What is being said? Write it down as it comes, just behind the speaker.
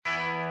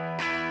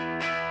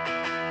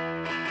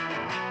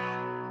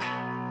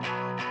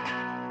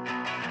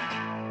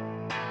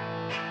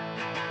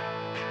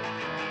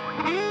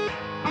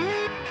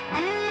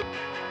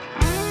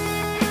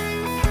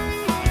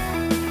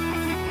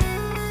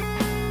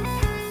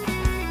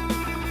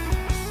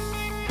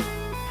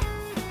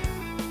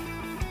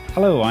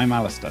Hello, I'm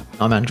Alistair.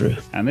 I'm Andrew.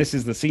 And this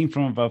is the Seen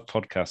From Above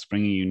podcast,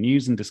 bringing you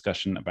news and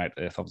discussion about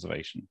Earth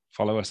observation.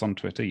 Follow us on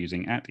Twitter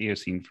using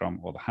 @EOSeenFrom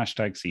or the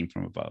hashtag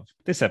 #SeenFromAbove.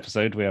 This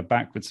episode, we are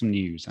back with some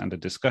news and a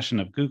discussion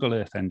of Google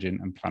Earth Engine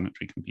and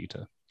Planetary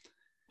Computer.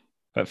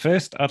 But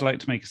first, I'd like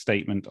to make a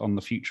statement on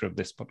the future of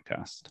this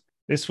podcast.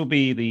 This will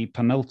be the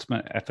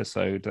penultimate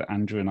episode that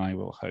Andrew and I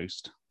will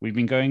host. We've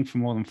been going for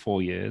more than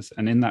 4 years,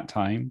 and in that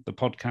time, the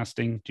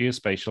podcasting,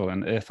 geospatial,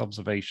 and Earth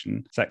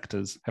observation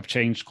sectors have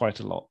changed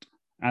quite a lot,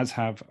 as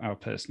have our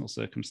personal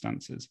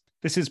circumstances.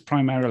 This is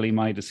primarily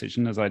my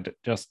decision, as I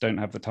just don't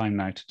have the time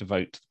now to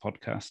devote to the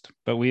podcast,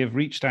 but we have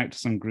reached out to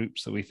some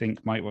groups that we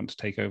think might want to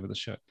take over the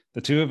show.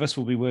 The two of us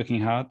will be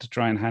working hard to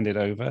try and hand it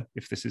over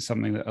if this is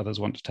something that others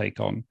want to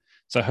take on.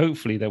 So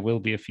hopefully there will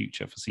be a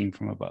future for Seen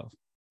From Above.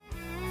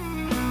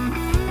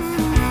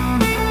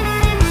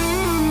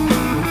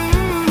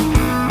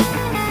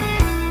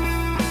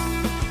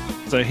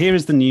 So here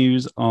is the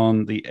news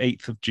on the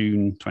 8th of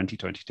June,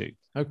 2022.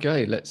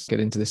 Okay, let's get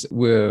into this.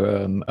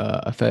 We're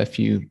a fair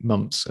few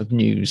months of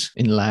news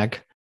in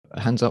lag.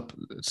 Hands up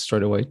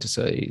straight away to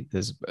say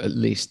there's at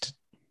least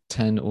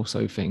 10 or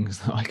so things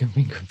that I can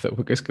think of that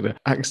we're just going to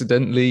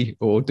accidentally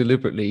or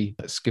deliberately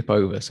skip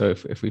over. So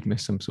if we've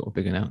missed some sort of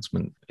big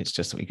announcement, it's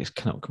just that we just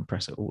cannot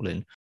compress it all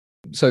in.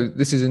 So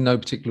this is in no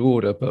particular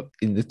order, but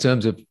in the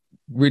terms of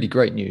really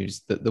great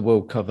news that the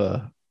World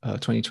Cover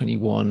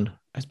 2021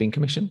 has been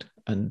commissioned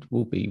and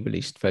will be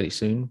released fairly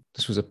soon.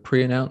 This was a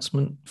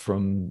pre-announcement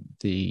from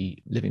the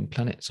Living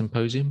Planet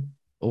Symposium,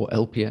 or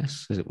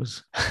LPS, as it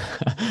was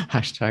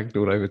hashtagged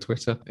all over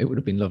Twitter. It would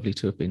have been lovely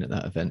to have been at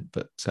that event,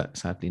 but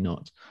sadly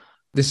not.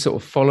 This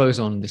sort of follows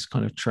on this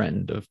kind of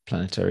trend of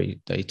planetary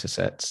data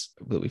sets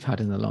that we've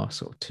had in the last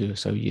sort of 2 or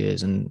so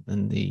years, and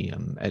the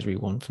Esri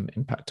one from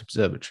Impact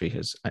Observatory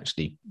has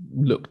actually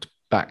looked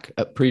back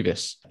at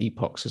previous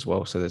epochs as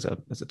well. So there's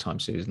a time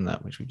series in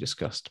that, which we've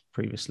discussed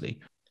previously.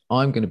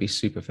 I'm going to be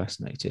super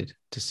fascinated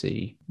to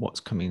see what's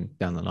coming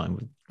down the line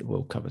with the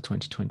World Cover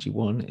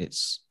 2021.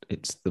 It's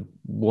the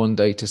one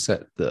data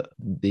set that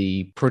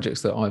the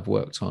projects that I've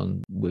worked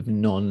on with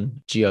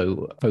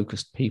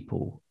non-geo-focused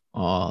people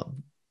are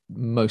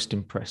most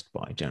impressed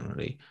by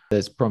generally.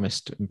 There's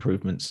promised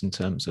improvements in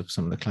terms of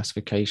some of the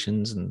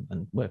classifications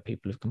and where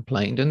people have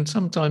complained. And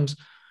sometimes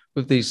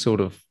with these sort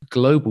of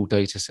global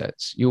data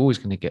sets, you're always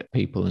going to get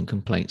people and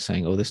complaints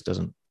saying, oh, this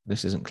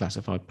isn't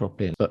classified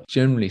properly. But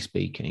generally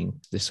speaking,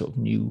 this sort of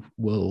new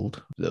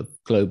world of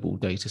global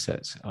data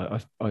sets,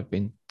 I've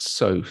been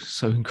so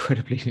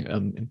incredibly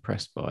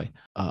impressed by.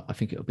 I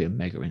think it'll be a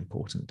mega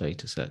important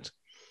data set.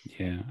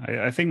 Yeah,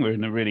 I think we're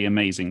in a really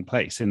amazing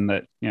place in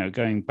that,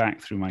 going back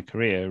through my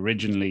career,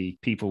 originally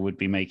people would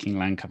be making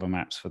land cover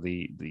maps for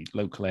the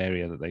local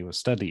area that they were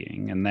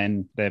studying. And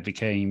then there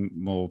became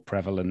more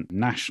prevalent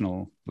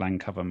national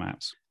land cover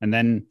maps. And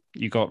then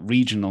you got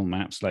regional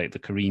maps like the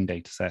Korean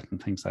data set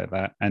and things like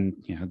that. And,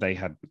 they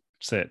had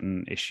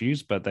certain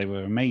issues, but they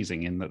were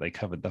amazing in that they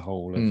covered the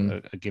whole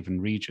of a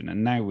given region.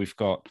 And now we've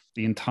got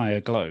the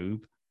entire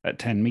globe at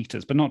 10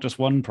 meters, but not just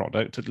one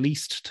product, at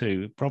least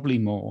two, probably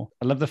more.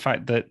 I love the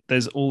fact that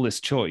there's all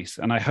this choice.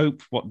 And I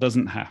hope what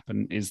doesn't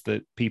happen is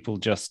that people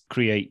just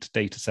create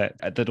data sets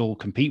that all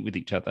compete with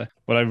each other.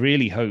 What I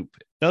really hope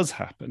does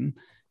happen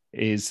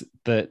is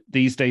that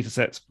these data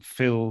sets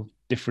fill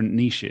different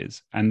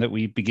niches and that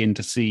we begin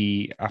to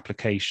see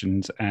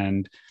applications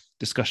and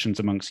discussions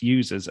amongst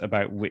users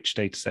about which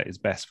data set is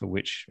best for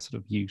which sort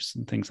of use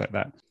and things like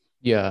that.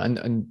 Yeah,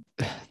 and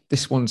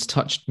this one's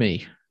touched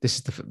me. This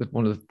is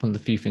one of the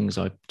few things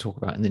I talk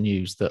about in the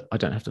news that I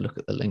don't have to look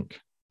at the link.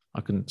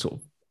 I can sort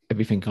of,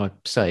 everything I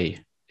say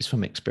is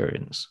from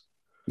experience.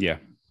 Yeah.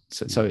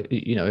 So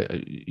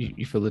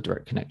you feel the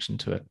direct connection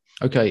to it.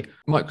 Okay,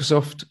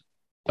 Microsoft,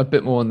 a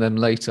bit more on them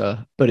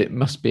later, but it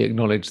must be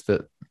acknowledged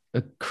that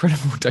a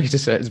credible data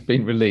set has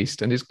been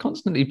released and is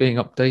constantly being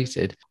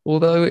updated,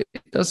 although it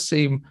does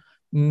seem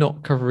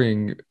not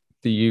covering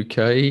the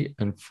UK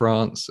and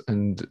France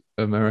and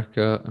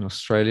America and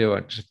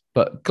Australia,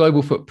 but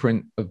global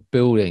footprint of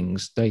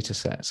buildings data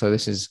set. So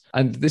this is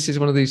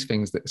one of these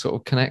things that sort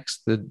of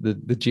connects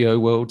the geo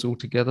worlds all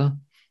together.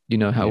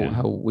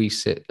 How we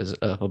sit as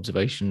Earth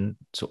observation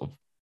sort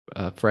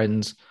of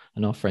friends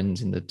and our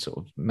friends in the sort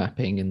of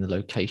mapping in the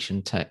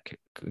location tech,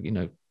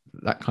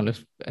 that kind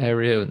of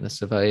area, and the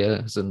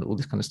surveyors and all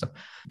this kind of stuff.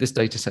 This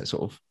data set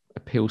sort of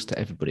appeals to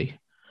everybody.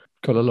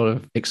 Got a lot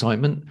of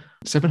excitement.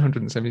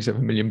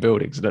 777 million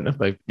buildings. I don't know if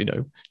they,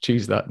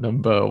 choose that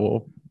number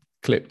or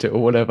clipped it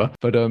or whatever.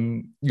 But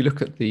you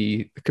look at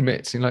the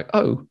commits and you're like,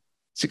 oh,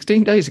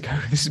 16 days ago,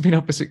 this has been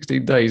up for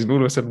 16 days. And all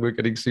of a sudden we're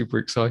getting super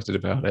excited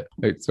about it.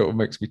 It sort of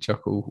makes me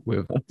chuckle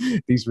with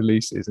these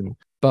releases.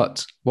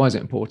 But why is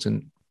it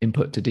important?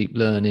 Input to deep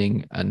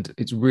learning. And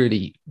it's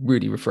really,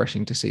 really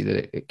refreshing to see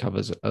that it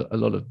covers a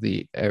lot of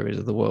the areas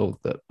of the world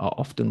that are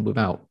often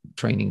without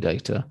training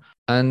data.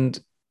 And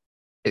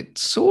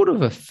it's sort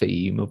of a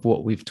theme of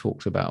what we've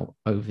talked about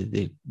over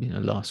the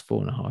last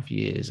 4.5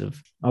 years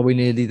of, are we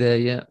nearly there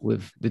yet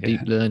with the deep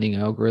learning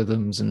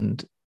algorithms?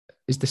 And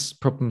is this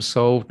problem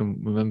solved?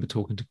 And remember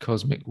talking to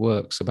Cosmic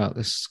Works about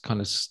this kind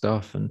of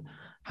stuff and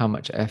how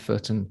much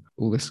effort and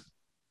all this.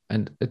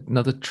 And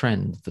another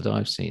trend that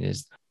I've seen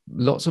is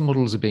lots of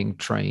models are being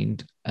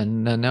trained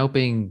and they're now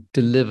being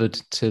delivered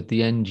to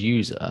the end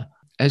user.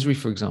 Esri,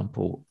 for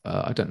example,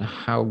 I don't know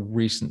how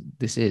recent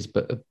this is,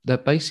 but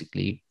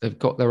they've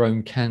got their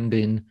own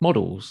canned-in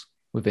models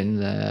within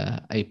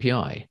their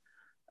API.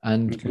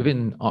 And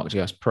within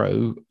ArcGIS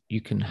Pro, you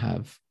can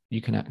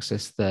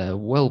access their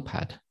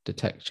wellpad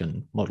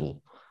detection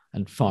model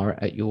and fire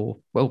it at your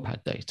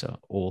wellpad data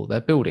or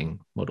their building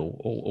model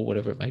or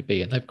whatever it may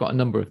be. And they've got a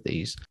number of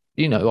these.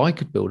 I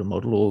could build a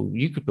model, or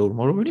you could build a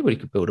model, or anybody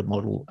could build a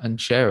model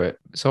and share it.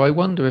 So I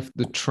wonder if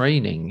the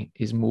training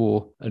is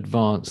more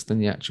advanced than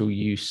the actual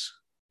use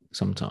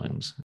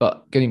sometimes.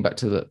 But getting back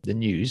to the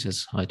news,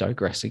 as I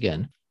digress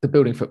again, the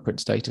building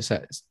footprints data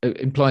set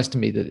implies to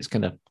me that it's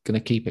going to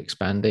keep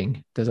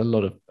expanding. There's a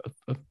lot of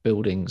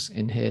buildings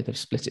in here. They've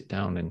split it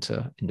down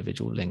into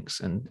individual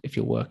links. And if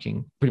you're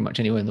working pretty much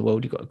anywhere in the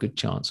world, you've got a good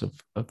chance of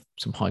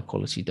some high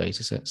quality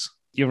data sets.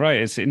 You're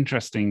right. It's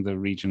interesting, the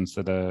regions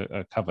that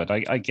are covered.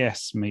 I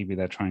guess maybe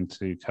they're trying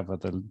to cover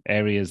the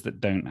areas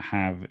that don't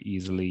have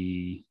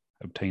easily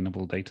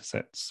obtainable data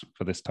sets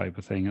for this type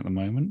of thing at the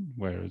moment.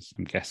 Whereas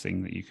I'm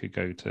guessing that you could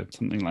go to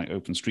something like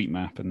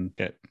OpenStreetMap and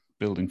get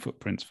building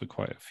footprints for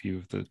quite a few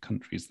of the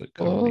countries that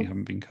currently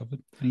haven't been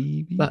covered.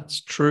 Maybe.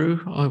 That's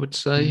true, I would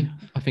say.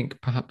 I think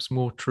perhaps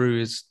more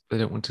true is they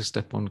don't want to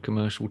step on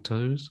commercial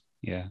toes.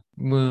 Yeah.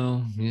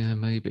 Well, yeah,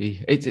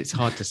 maybe. It's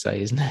hard to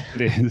say, isn't it?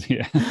 It is,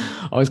 yeah.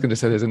 I was going to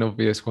say there's an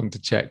obvious one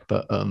to check,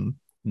 but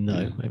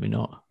no, maybe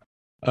not.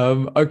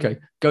 Okay,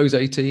 goes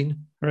 18.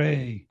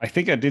 Hooray. I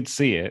think I did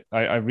see it.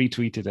 I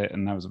retweeted it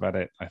and that was about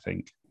it, I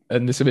think.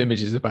 And there's some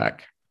images of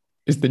back.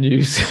 Is the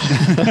news.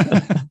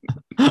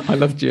 I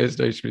love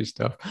geostationary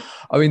stuff.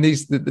 I mean,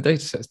 the data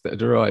sets that are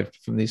derived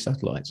from these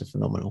satellites are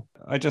phenomenal.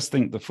 I just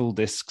think the full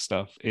disk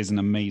stuff is an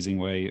amazing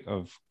way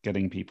of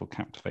getting people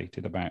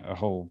captivated about a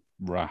whole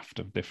raft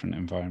of different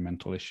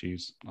environmental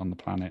issues on the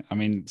planet. I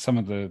mean, some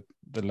of the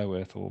low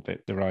Earth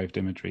orbit derived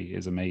imagery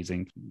is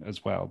amazing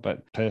as well.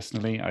 But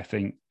personally, I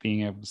think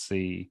being able to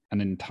see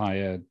an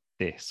entire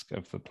disk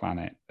of the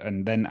planet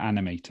and then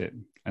animate it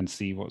and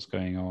see what's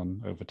going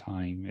on over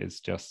time is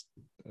just,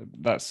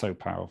 that's so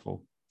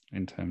powerful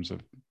in terms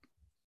of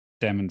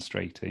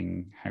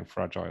demonstrating how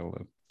fragile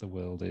the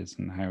world is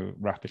and how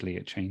rapidly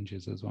it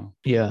changes as well.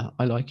 Yeah,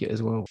 I like it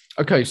as well.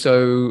 Okay,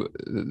 so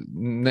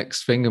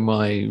next thing in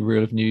my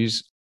reel of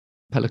news,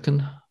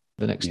 Pelican,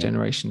 the next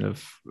generation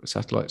of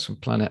satellites from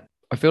Planet.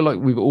 I feel like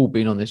we've all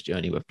been on this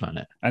journey with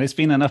Planet. And it's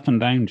been an up and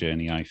down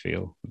journey, I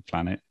feel, with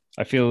Planet.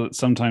 I feel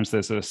sometimes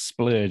there's a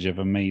splurge of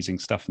amazing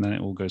stuff and then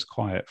it all goes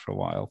quiet for a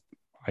while.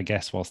 I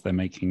guess whilst they're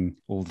making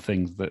all the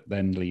things that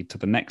then lead to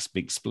the next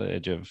big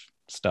splurge of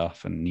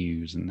stuff and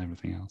news and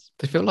everything else.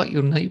 They feel like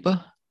your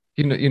neighbour.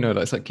 You know,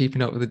 it's like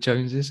keeping up with the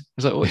Joneses.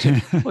 It's like,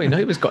 your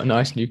neighbour's got a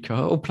nice new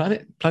car. Oh,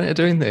 Planet are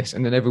doing this.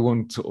 And then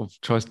everyone sort of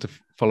tries to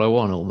follow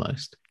on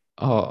almost.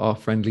 Our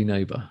friendly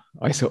neighbour.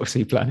 I sort of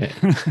see Planet.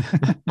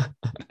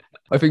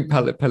 I think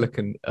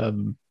Pelican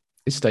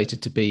is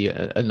stated to be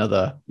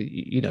another,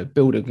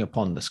 building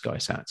upon the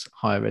SkySats,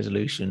 higher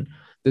resolution.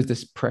 There's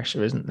this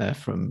pressure, isn't there,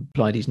 from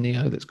Pleiades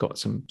Neo that's got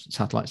some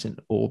satellites in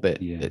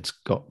orbit. Yeah. It's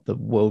got the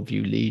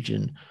Worldview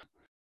Legion,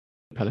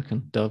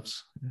 Pelican,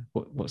 Doves.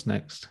 What's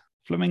next?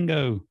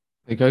 Flamingo.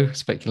 There you go.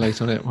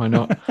 Speculate on it. Why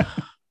not?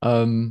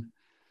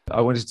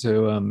 I wanted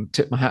to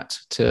tip my hat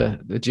to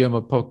the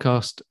Geomod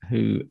podcast,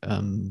 who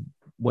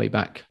way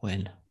back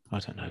when, I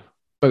don't know,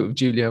 spoke with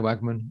Julia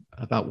Wagman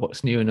about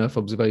what's new in Earth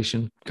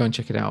observation. Go and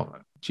check it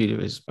out. Julia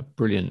is a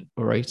brilliant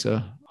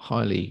orator,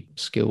 highly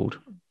skilled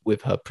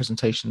with her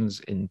presentations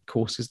in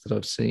courses that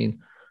I've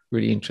seen.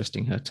 Really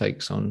interesting, her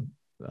takes on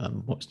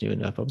what's new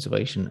in Earth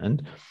observation.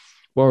 And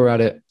while we're at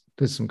it,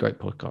 there's some great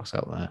podcasts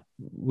out there.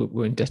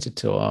 We're indebted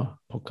to our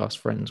podcast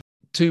friends.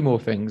 Two more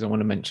things I want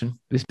to mention.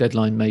 This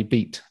deadline may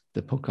beat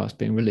the podcast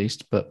being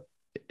released, but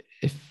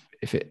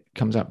if it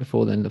comes out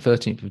before then, the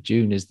 13th of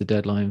June is the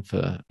deadline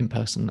for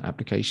in-person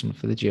application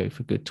for the Geo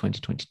for Good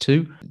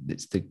 2022.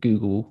 It's the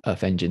Google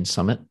Earth Engine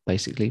Summit,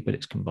 basically, but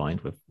it's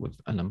combined with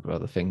a number of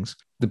other things.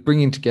 The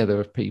bringing together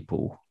of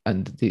people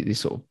and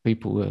these sort of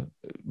people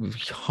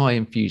with high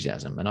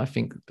enthusiasm. And I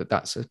think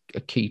that's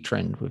a key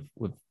trend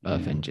with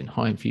Earth Engine.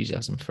 High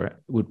enthusiasm for it.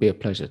 It would be a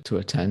pleasure to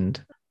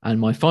attend. And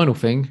my final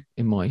thing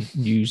in my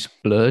news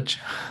splurge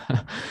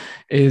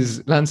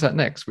is Landsat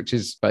Next, which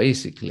is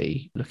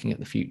basically looking at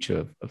the future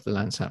of the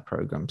Landsat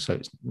program. So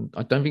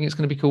I don't think it's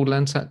going to be called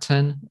Landsat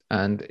 10,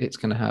 and it's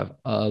going to have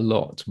a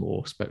lot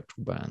more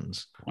spectral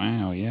bands.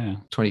 Wow, yeah.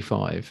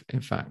 25,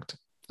 in fact.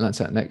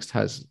 Landsat Next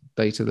has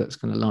data that's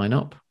going to line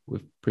up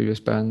with previous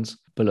bands,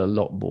 but a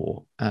lot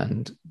more.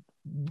 And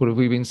what have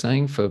we been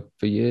saying for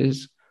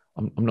years?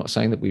 I'm not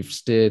saying that we've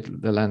steered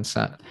the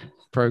Landsat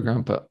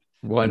program, but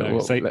why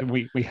not?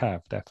 We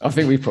have, definitely. I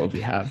think we probably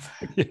have.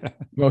 Yeah.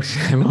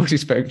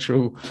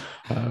 Multispectral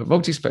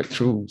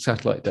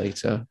satellite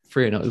data,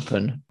 free and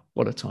open.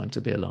 what a time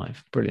to be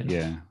alive. Brilliant.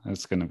 Yeah,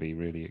 that's going to be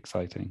really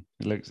exciting.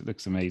 It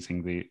looks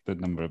amazing, the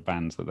number of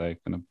bands that they're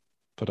going to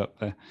put up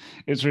there.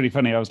 It's really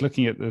funny. I was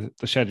looking at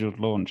the scheduled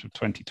launch of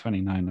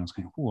 2029. I was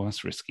going, oh,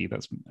 that's risky.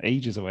 That's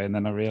ages away. And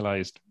then I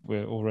realized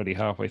we're already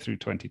halfway through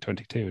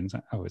 2022. And it's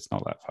like, oh, it's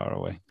not that far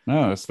away.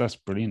 No, that's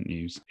brilliant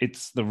news.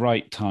 It's the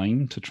right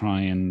time to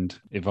try and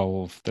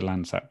evolve the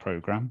Landsat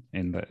program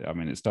in that, I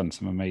mean, it's done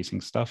some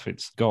amazing stuff.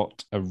 It's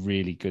got a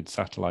really good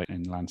satellite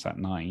in Landsat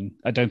 9.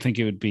 I don't think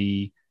it would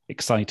be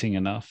exciting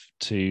enough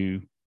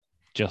to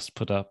just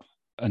put up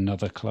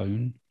another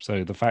clone.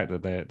 So the fact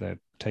that they're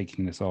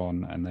taking this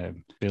on and they're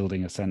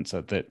building a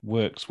sensor that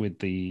works with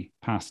the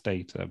past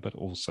data but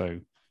also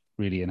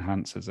really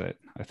enhances it,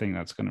 I think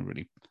that's going to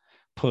really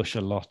push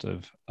a lot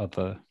of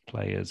other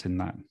players in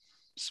that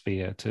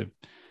sphere to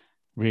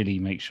really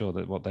make sure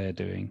that what they're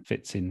doing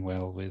fits in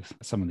well with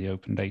some of the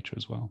open data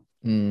as well.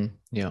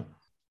 Yeah.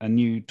 A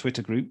new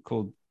Twitter group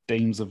called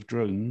Dames of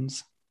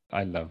Drones.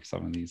 I love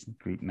some of these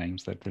group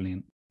names. They're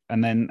brilliant.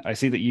 And then I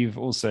see that you've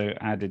also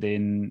added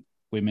in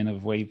Women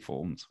of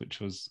Waveforms, which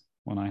was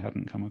one I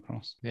hadn't come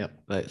across. Yeah,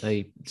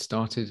 they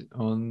started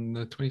on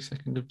the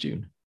 22nd of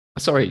June.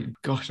 Sorry,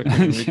 gosh, I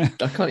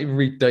can't even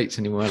read dates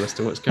anymore as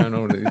to what's going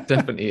on. It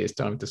definitely is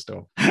time to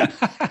stop.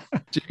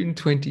 June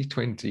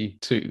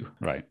 2022.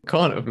 Right.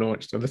 Can't have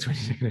launched on the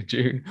 22nd of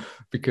June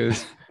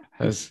because,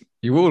 as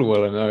you all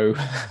well know,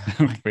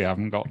 we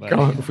haven't got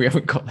there. We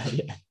haven't got there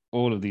yet.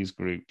 All of these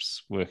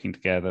groups working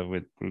together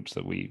with groups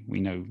that we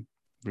know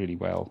really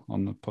well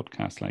on the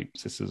podcast, like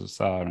Sisters of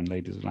SAR and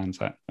Ladies of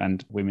Landsat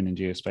and Women in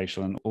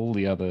Geospatial and all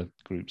the other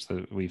groups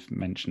that we've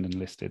mentioned and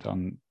listed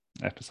on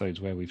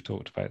episodes where we've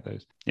talked about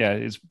those. Yeah,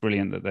 it's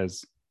brilliant that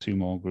there's 2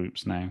 more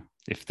groups now.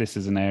 If this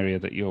is an area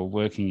that you're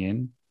working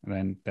in,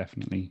 then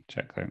definitely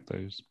check out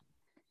those.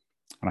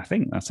 And I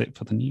think that's it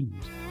for the news.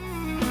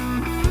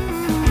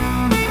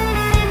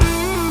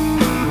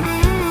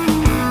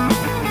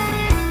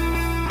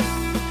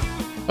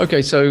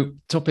 Okay, so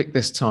topic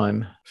this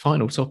time,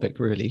 final topic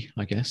really,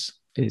 I guess,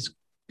 is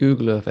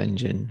Google Earth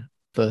Engine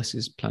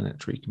versus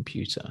Planetary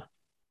Computer,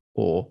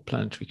 or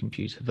Planetary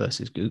Computer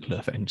versus Google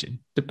Earth Engine,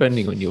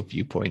 depending on your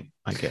viewpoint,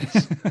 I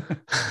guess.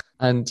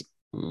 And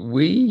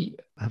we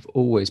have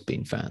always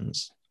been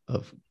fans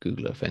of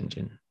Google Earth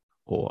Engine,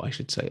 or I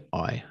should say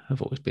I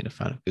have always been a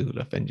fan of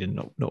Google Earth Engine,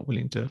 not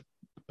willing to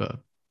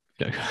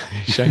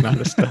shame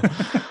Alistair.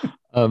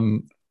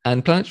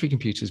 And Planetary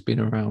Computer has been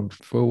around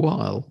for a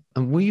while,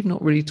 and we've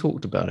not really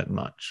talked about it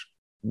much.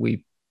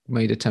 We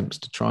made attempts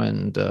to try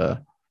and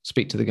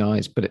speak to the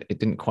guys, but it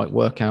didn't quite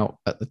work out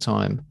at the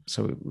time.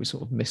 So we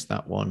sort of missed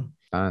that one.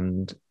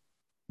 And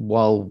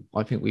while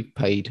I think we've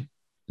paid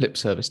lip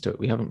service to it,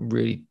 we haven't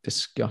really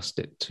discussed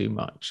it too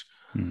much.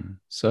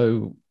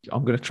 So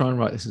I'm going to try and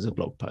write this as a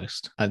blog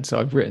post. And so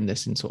I've written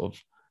this in sort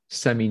of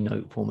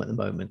semi-note form at the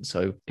moment.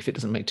 So if it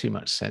doesn't make too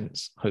much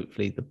sense,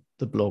 hopefully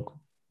the blog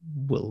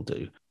will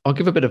do. I'll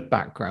give a bit of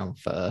background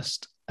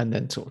first and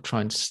then sort of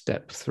try and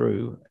step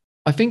through.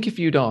 I think if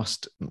you'd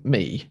asked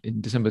me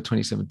in December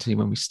 2017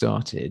 when we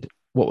started,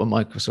 what were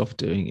Microsoft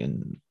doing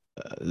in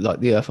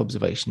like the Earth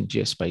observation,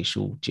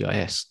 geospatial,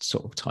 GIS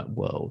sort of type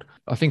world,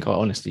 I think I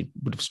honestly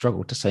would have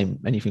struggled to say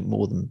anything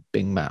more than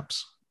Bing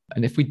Maps.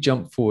 And if we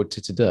jump forward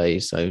to today,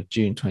 so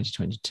June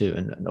 2022,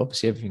 and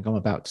obviously everything I'm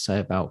about to say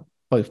about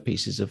both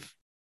pieces of,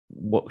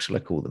 what shall I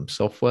call them,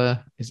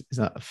 software? Is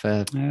that a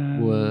fair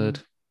word?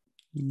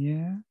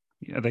 Yeah.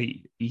 Are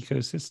they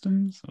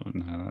ecosystems? Oh,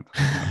 no,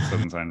 that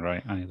doesn't sound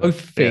right either.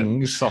 Both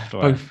things,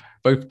 software.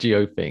 Both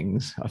geo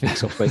things. I think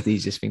software is the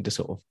easiest thing to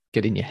sort of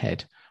get in your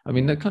head. I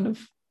mean, they're kind of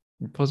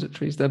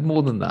repositories. They're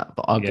more than that,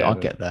 but I'll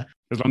get there.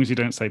 As long as you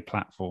don't say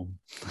platform.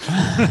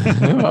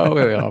 Oh,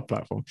 there we are,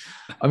 platform.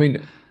 I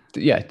mean,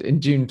 yeah, in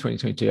June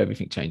 2022,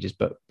 everything changes,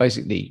 but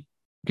basically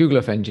Google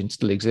Earth Engine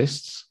still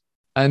exists.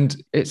 And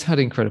it's had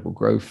incredible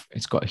growth.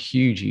 It's got a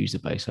huge user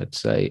base, I'd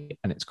say,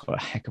 and it's got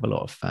a heck of a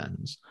lot of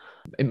fans.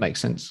 It makes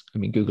sense. I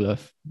mean, Google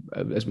Earth,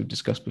 as we've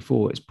discussed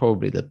before, is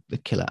probably the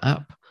killer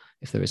app,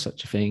 if there is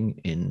such a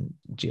thing, in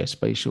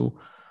geospatial.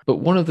 But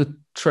one of the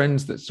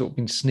trends that's sort of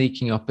been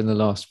sneaking up in the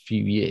last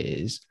few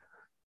years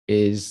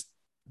is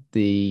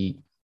the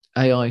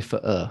AI for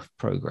Earth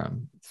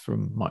program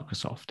from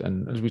Microsoft.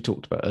 And as we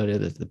talked about earlier,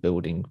 there's the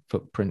building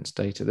footprints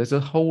data. There's a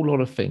whole lot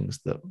of things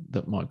that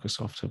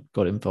Microsoft have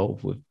got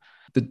involved with.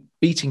 The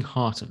beating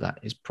heart of that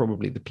is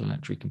probably the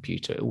Planetary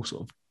Computer. It all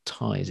sort of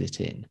ties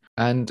it in.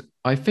 And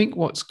I think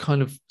what's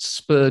kind of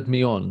spurred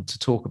me on to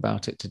talk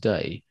about it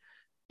today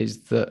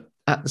is that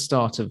at the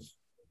start of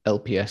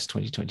LPS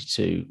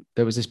 2022,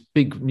 there was this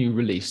big new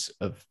release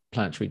of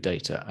planetary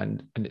data,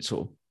 and it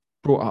sort of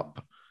brought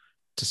up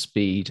to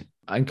speed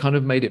and kind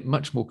of made it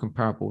much more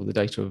comparable with the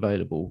data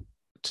available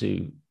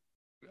to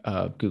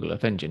Google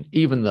Earth Engine,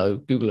 even though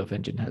Google Earth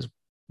Engine has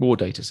more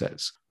data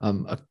sets.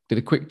 I did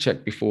a quick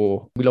check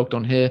before we logged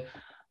on here,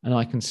 and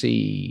I can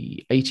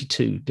see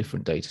 82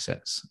 different data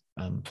sets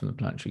from the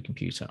Planetary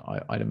Computer.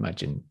 I'd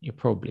imagine you're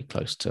probably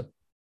close to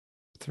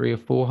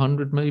 300 or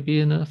 400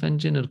 maybe in Earth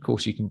Engine. And of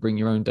course, you can bring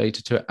your own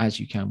data to it, as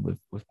you can with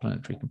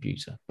Planetary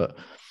Computer. But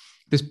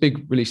This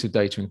big release of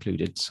data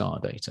included SAR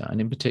data,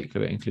 and in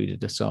particular, it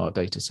included a SAR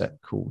data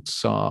set called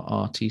SAR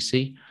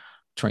RTC,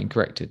 train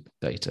corrected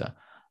data.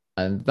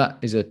 And that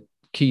is a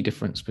key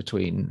difference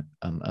between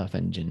Earth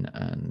Engine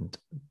and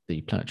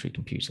the planetary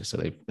computer. So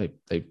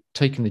they've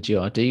taken the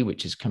GRD,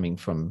 which is coming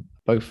from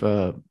both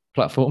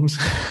platforms.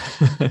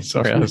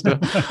 Sorry, Alistair.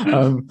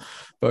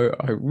 But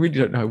I really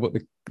don't know what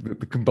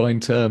the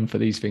combined term for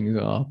these things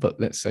are, but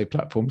let's say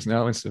platforms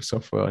now instead of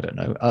software. I don't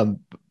know.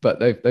 But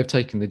they've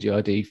taken the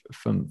GRD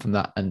from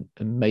that and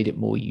made it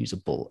more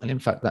usable. And in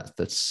fact, that's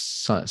the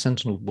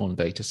Sentinel-1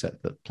 data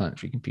set that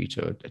planetary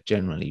computer are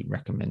generally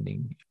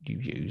recommending you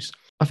use.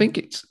 I think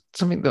it's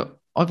something that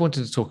I've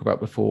wanted to talk about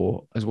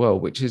before as well,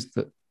 which is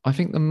that I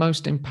think the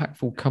most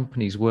impactful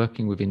companies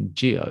working within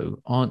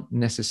geo aren't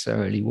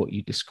necessarily what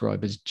you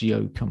describe as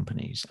geo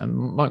companies. And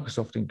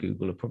Microsoft and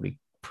Google are probably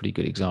pretty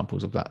good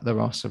examples of that. There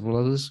are several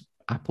others.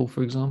 Apple,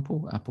 for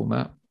example, Apple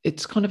Map.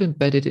 It's kind of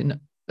embedded in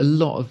a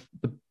lot of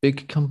the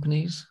big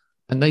companies,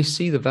 and they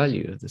see the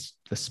value of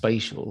the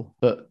spatial,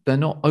 but they're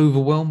not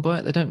overwhelmed by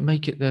it. They don't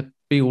make it their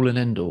be all and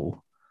end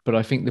all. But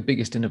I think the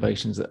biggest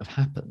innovations that have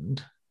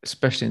happened,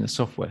 especially in the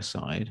software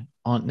side,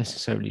 aren't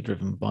necessarily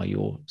driven by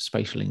your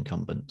spatial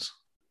incumbents.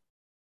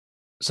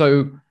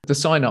 So the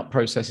sign-up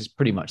process is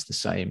pretty much the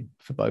same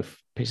for both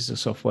pieces of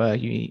software.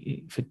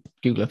 For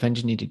Google Earth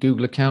Engine, you need a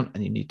Google account,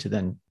 and you need to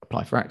then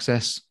apply for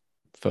access.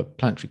 For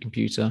planetary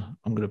computer,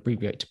 I'm going to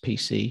abbreviate to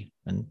PC,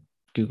 and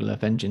Google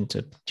Earth Engine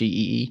to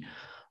GEE,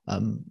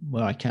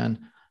 where I can.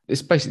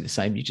 It's basically the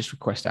same. You just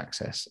request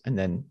access, and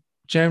then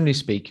generally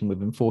speaking,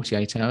 within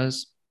 48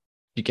 hours,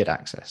 you get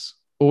access.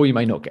 Or you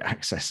may not get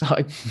access.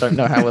 I don't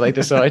know how will they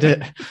decide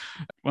it.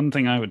 One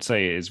thing I would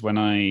say is when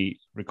I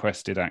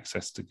requested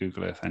access to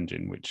Google Earth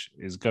Engine, which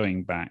is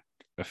going back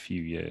a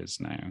few years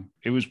now,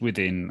 it was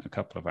within a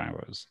couple of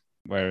hours.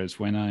 Whereas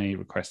when I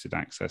requested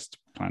access to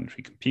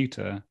Planetary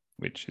Computer,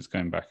 which is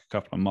going back a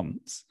couple of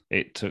months,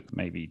 it took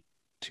maybe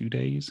 2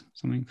 days,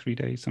 3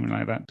 days, something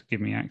like that to give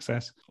me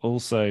access.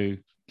 Also,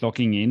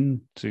 logging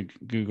in to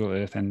Google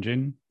Earth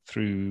Engine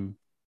through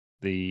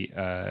the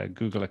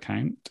Google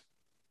account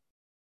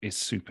is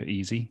super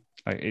easy.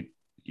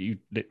 You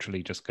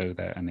literally just go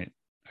there and it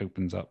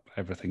opens up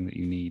everything that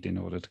you need in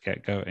order to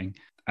get going.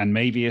 And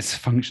maybe it's a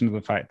function of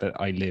the fact that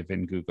I live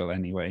in Google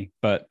anyway,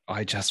 but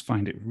I just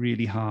find it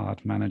really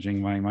hard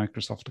managing my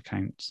Microsoft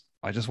accounts.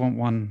 I just want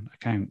one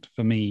account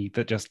for me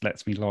that just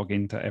lets me log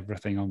into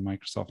everything on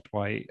Microsoft.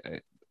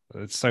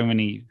 There's so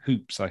many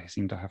hoops I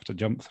seem to have to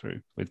jump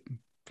through with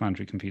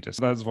Planetary Computer.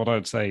 So that's what I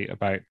would say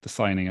about the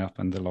signing up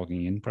and the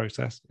logging in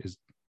process is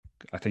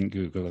I think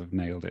Google have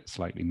nailed it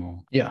slightly more.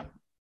 Yeah.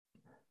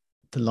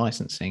 The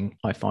licensing,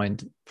 I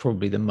find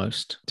probably the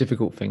most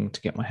difficult thing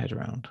to get my head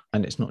around.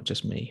 And it's not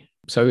just me.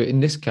 So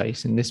in this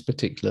case, in this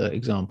particular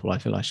example, I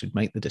feel I should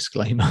make the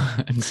disclaimer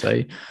and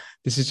say,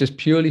 this is just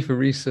purely for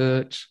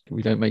research.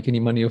 We don't make any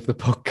money off the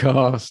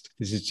podcast.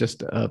 This is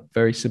just a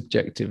very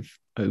subjective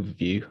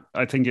overview.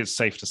 I think it's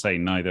safe to say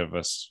neither of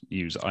us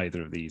use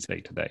either of these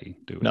day to day,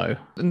 do we? No.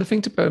 And the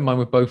thing to bear in mind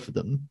with both of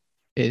them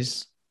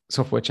is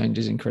software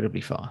changes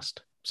incredibly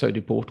fast. So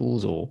do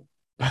portals, or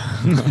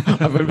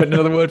I've invented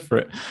another word for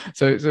it.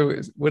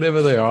 So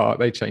whatever they are,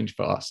 they change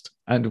fast.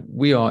 And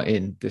we are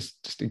in this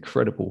just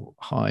incredible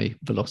high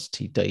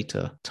velocity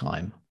data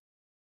time.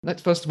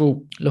 Let's first of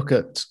all look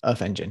at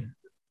Earth Engine.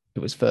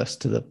 It was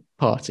first to the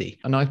party.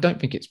 And I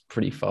don't think it's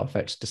pretty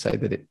far-fetched to say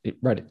that it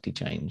radically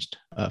changed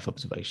Earth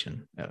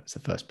observation. It's the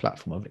first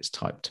platform of its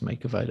type to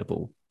make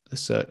available the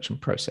search and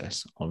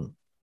process on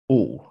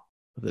all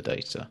of the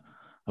data.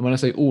 And when I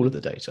say all of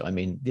the data, I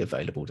mean the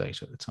available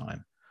data at the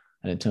time.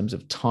 And in terms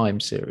of time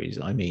series,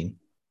 I mean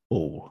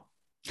all.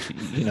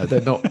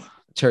 They're not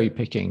cherry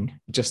picking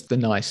just the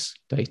nice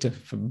data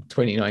from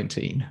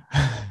 2019.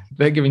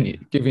 They're giving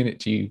it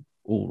to you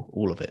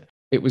all of it.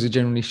 It was a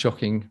generally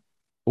shocking,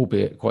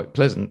 albeit quite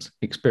pleasant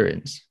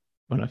experience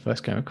when I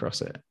first came across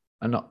it.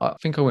 And I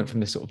think I went from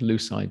this sort of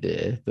loose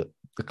idea that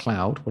the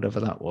cloud, whatever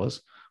that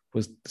was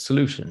the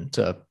solution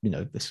to,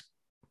 this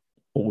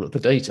all of the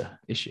data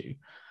issue.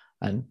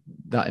 And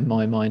that, in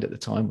my mind at the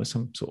time, was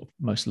some sort of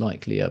most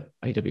likely a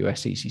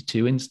AWS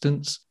EC2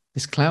 instance.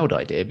 This cloud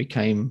idea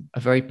became a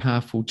very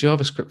powerful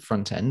JavaScript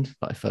front end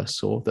that I first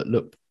saw that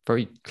looked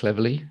very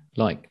cleverly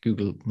like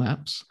Google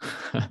Maps,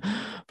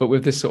 but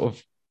with this sort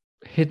of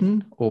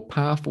hidden or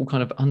powerful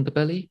kind of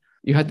underbelly.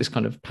 You had this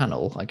kind of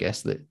panel, I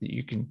guess, that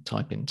you can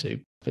type into.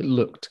 It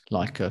looked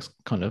like a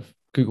kind of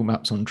Google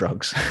Maps on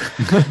drugs.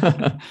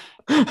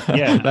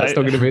 Yeah, that's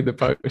not going to be in the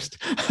post.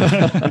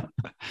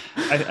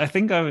 I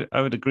think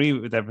I would agree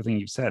with everything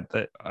you've said.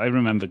 That I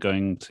remember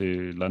going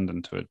to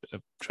London to a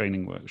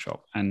training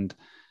workshop, and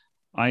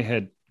I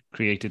had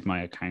created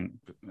my account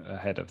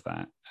ahead of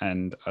that,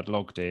 and I'd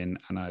logged in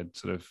and I'd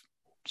sort of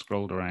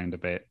scrolled around a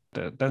bit.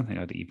 I don't think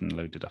I'd even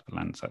loaded up a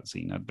Landsat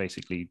scene. I'd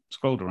basically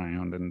scrolled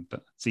around and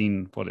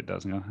seen what it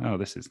does and go, oh,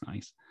 this is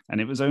nice. And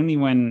it was only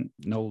when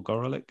Noel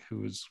Gorolik,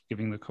 who was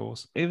giving the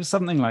course, it was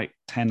something like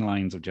 10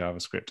 lines of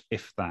JavaScript,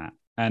 if that.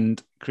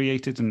 and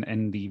created an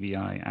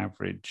NDVI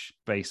average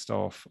based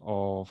off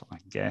of, I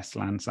guess,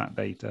 Landsat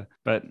data.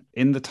 But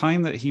in the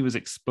time that he was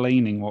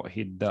explaining what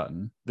he'd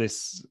done,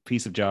 this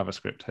piece of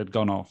JavaScript had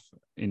gone off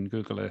in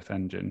Google Earth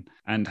Engine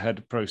and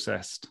had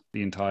processed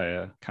the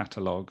entire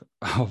catalog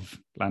of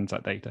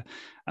Landsat data.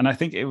 And I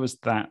think it was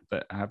that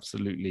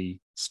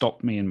absolutely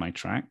stopped me in my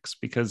tracks,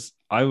 because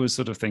I was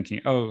sort of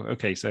thinking, oh,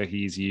 okay, so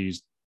he's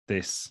used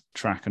this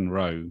track and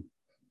row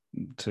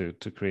to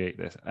create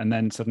this. And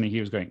then suddenly he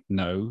was going,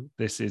 no,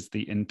 this is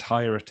the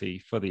entirety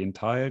for the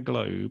entire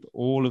globe,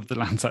 all of the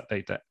Landsat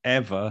data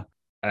ever.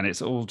 And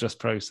it's all just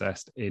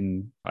processed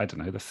in, I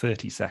don't know, the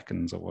 30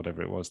 seconds or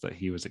whatever it was that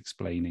he was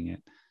explaining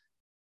it.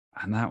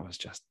 And that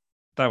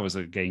was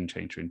a game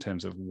changer in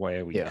terms of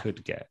where we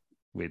could get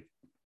with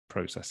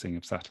processing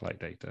of satellite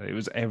data. It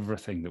was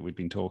everything that we'd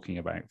been talking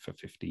about for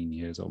 15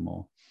 years or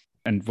more.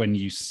 And when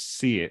you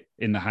see it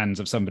in the hands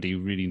of somebody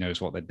who really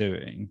knows what they're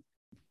doing,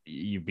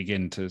 you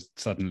begin to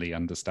suddenly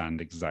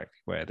understand exactly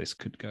where this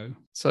could go.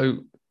 So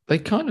they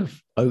kind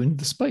of owned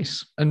the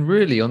space. And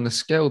really, on the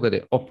scale that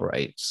it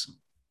operates,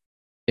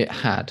 it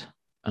had,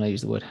 and I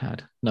use the word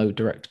had, no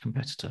direct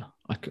competitor.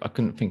 I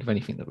couldn't think of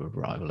anything that would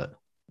rival it,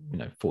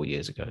 4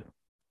 years ago.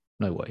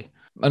 No way.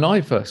 And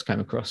I first came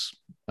across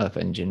Earth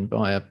Engine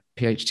by a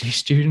PhD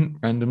student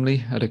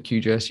randomly at a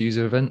QGIS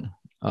user event.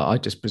 I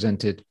just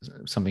presented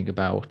something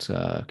about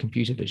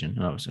computer vision,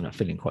 and I was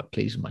feeling quite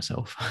pleased with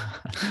myself.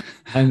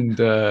 And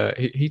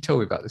he told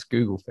me about this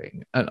Google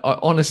thing. And I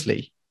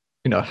honestly,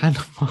 hand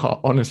on my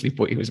heart, honestly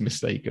thought he was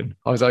mistaken.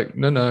 I was like,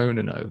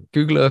 no.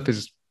 Google Earth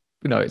is,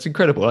 it's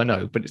incredible, I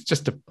know, but it's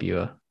just a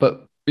viewer.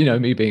 But,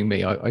 me being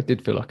me, I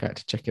did feel like I had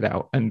to check it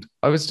out. And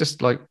I was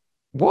just like,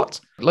 what?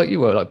 Like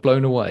you were, like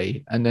blown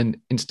away and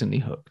then instantly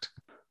hooked.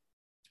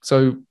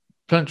 So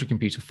Planetary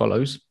Computer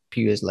follows a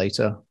few years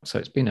later. So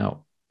it's been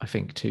out, I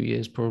think, 2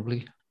 years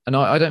probably. And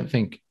I don't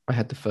think I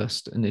had the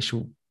first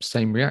initial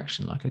same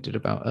reaction like I did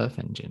about Earth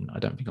Engine. I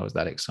don't think I was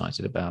that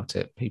excited about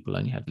it. People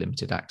only had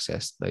limited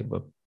access. They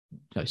were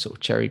sort of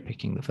cherry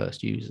picking the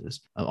first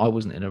users. I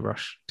wasn't in a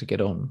rush to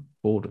get on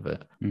board with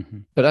it. Mm-hmm.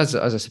 But as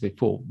I said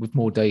before, with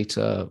more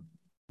data,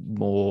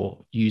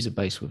 more user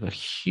base, with a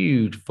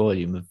huge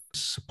volume of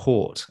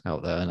support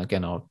out there, and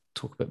again, I'll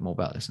talk a bit more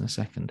about this in a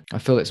second, I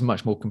feel it's a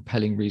much more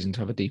compelling reason to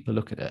have a deeper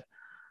look at it.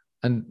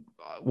 And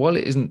while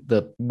it isn't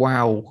the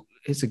wow,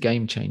 it's a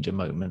game changer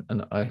moment,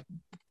 and I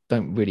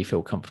don't really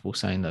feel comfortable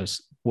saying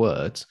those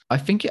words, I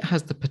think it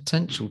has the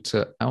potential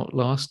to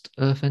outlast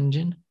Earth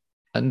Engine.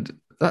 And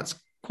that's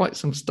quite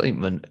some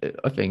statement,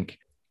 I think.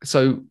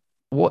 So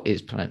what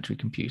is Planetary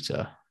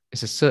Computer?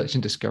 It's a search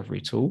and discovery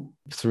tool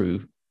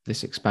through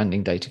this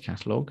expanding data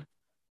catalog.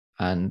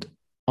 And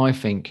I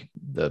think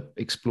the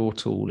Explore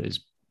tool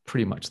is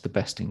pretty much the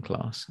best in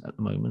class at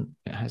the moment.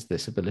 It has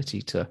this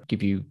ability to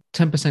give you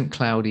 10%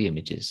 cloudy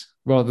images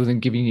rather than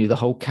giving you the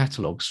whole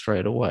catalog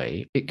straight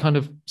away. It kind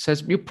of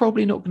says you're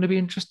probably not going to be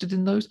interested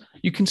in those.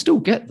 You can still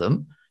get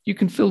them. You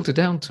can filter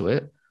down to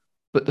it,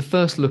 but the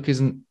first look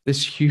isn't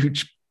this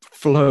huge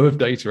flow of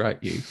data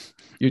at you.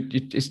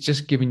 It's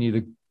just giving you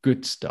the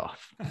good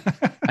stuff,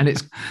 and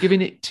it's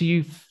giving it to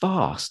you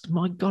fast.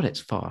 My God, it's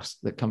fast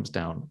that comes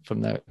down from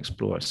their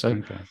Explorer.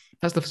 So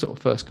that's the sort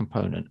of first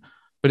component.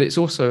 But it's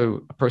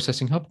also a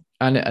processing hub,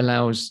 and it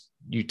allows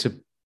you to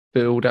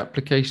build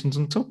applications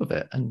on top of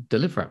it and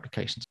deliver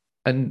applications.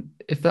 And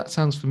if that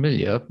sounds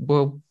familiar,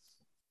 well,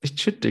 it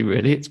should do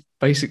really. It's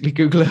basically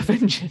Google Earth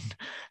Engine.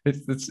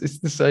 It's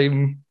the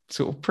same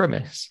sort of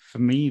premise. For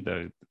me,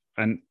 though,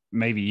 and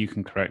maybe you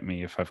can correct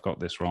me if I've got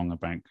this wrong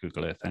about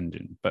Google Earth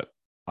Engine, but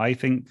I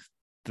think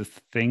the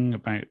thing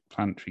about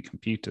Planetary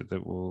Computer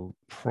that will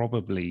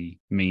probably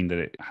mean that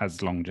it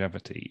has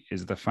longevity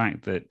is the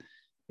fact that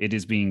it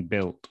is being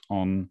built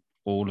on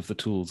all of the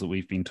tools that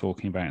we've been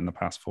talking about in the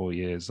past 4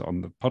 years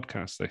on the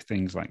podcast. So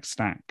things like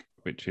Stack,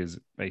 which is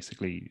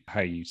basically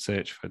how you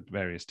search for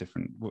various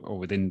different or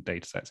within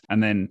data sets,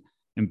 and then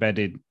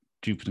embedded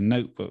Jupyter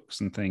notebooks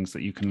and things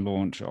that you can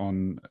launch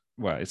on,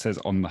 well, it says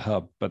on the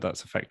hub, but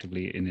that's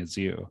effectively in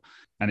Azure.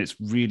 And it's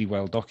really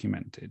well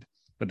documented.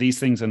 But these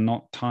things are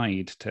not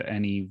tied to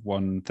any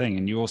one thing.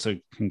 And you also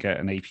can get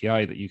an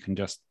API that you can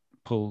just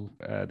pull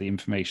the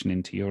information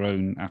into your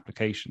own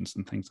applications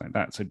and things like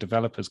that. So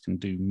developers can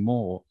do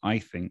more, I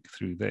think,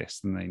 through this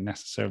than they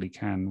necessarily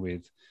can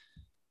with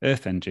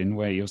Earth Engine,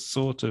 where you're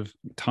sort of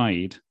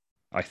tied,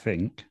 I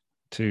think,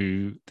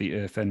 to the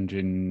Earth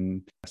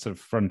Engine sort of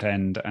front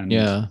end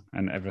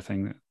and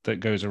everything that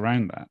goes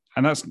around that.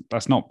 And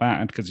that's not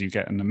bad, because you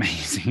get an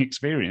amazing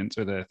experience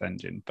with Earth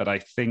Engine. But I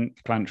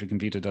think Planetary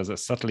Computer does a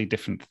subtly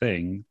different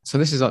thing. So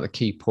this is like the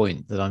key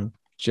point that I'm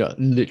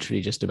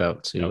literally just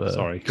about to.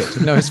 Sorry. Get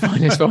to. No, it's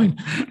fine. It's fine,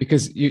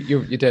 because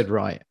you're dead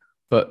right.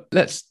 But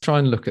let's try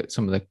and look at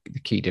some of the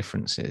key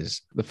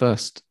differences. The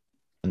first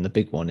and the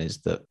big one is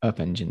that Earth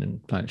Engine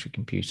and Planetary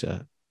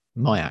Computer,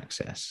 my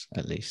access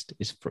at least,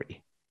 is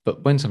free.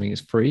 But when something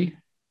is free,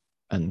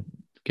 and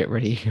get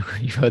ready,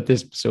 you've heard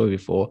this story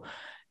before,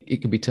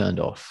 it can be turned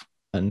off.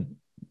 And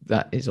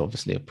that is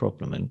obviously a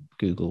problem. And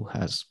Google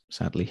has,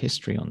 sadly,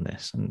 history on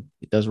this. And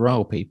it does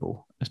rile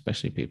people.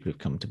 especially people who've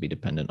come to be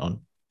dependent on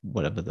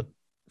whatever the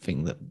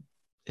thing that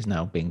is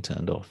now being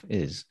turned off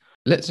is.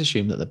 Let's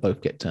assume that they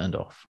both get turned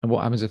off. And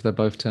what happens if they're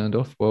both turned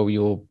off? Well,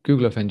 your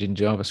Google Earth Engine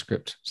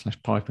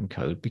JavaScript/Python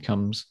code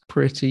becomes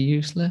pretty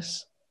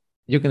useless.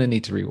 You're going to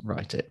need to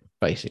rewrite it,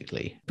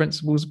 basically.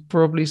 Principles are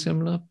probably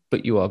similar,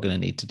 but you are going to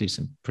need to do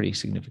some pretty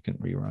significant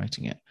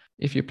rewriting it.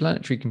 If your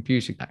planetary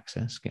computer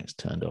access gets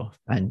turned off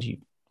and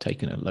you've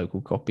taken a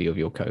local copy of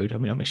your code, I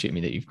mean, I'm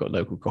assuming that you've got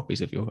local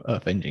copies of your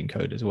Earth Engine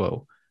code as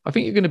well. I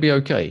think you're going to be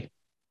okay,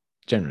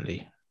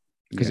 generally,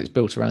 because it's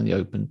built around the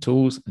open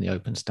tools and the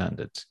open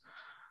standards.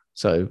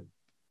 So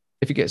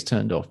if it gets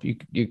turned off,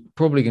 you're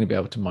probably going to be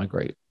able to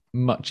migrate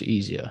much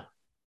easier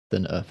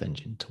than Earth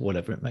Engine to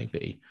whatever it may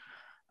be.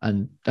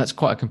 And that's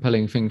quite a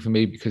compelling thing for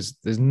me because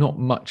there's not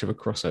much of a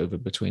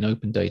crossover between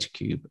Open Data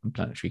Cube and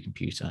Planetary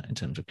Computer in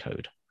terms of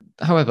code.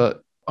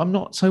 However, I'm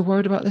not so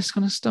worried about this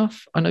kind of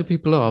stuff. I know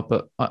people are,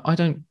 but I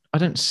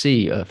don't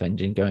see Earth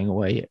Engine going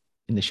away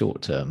in the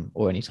short term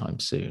or anytime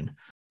soon.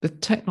 The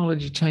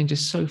technology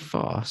changes so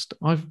fast.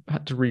 I've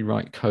had to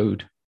rewrite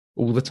code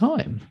all the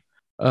time.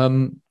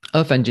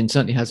 Earth Engine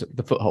certainly has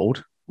the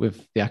foothold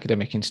with the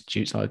academic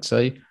institutes, I'd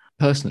say.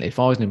 Personally, if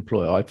I was an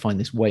employer, I'd find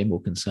this way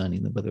more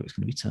concerning than whether it's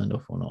going to be turned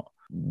off or not.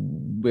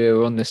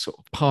 We're on this sort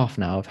of path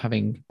now of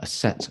having a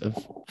set of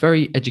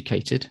very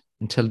educated,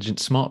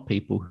 intelligent, smart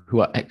people who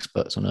are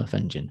experts on Earth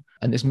Engine.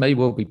 And this may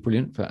well be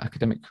brilliant for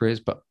academic careers,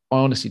 but I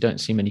honestly don't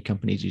see many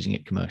companies using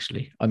it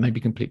commercially. I may be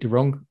completely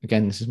wrong.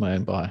 Again, this is my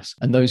own bias.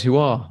 And those who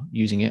are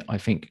using it, I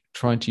think,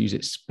 trying to use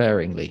it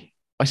sparingly.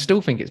 I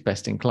still think it's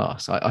best in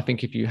class. I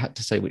think if you had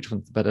to say which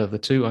one's the better of the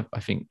two, I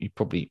think you'd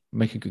probably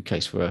make a good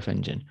case for Earth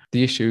Engine.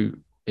 The issue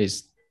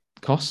is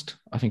cost.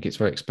 I think it's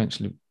very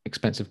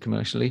expensive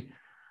commercially.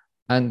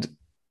 And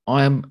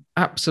I am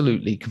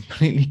absolutely,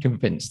 completely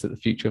convinced that the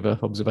future of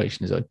Earth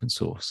observation is open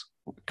source.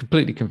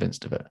 Completely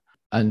convinced of it.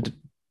 And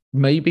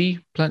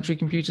maybe planetary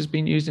computers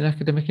being used in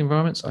academic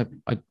environments.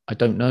 I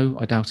don't know.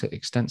 I doubt it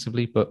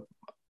extensively, but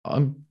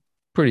I'm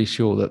pretty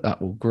sure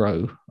that will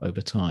grow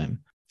over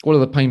time. What are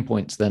the pain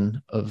points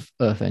then of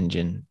Earth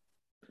Engine?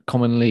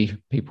 Commonly,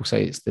 people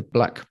say it's the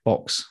black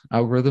box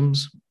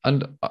algorithms.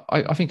 And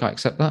I think I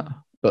accept that.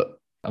 But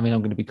I mean,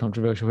 I'm going to be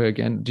controversial here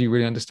again. Do you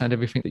really understand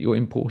everything that you're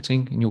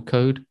importing in your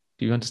code?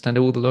 Do you understand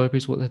all the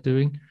libraries, what they're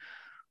doing?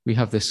 We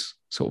have this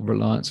sort of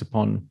reliance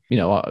upon,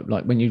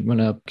 like when you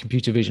run a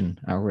computer vision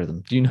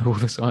algorithm, do you know all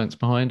the science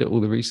behind it, all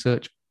the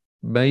research?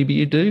 Maybe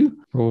you do.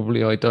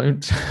 Probably I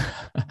don't.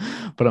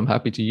 But I'm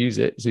happy to use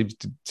it.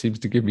 It seems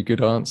to give me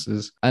good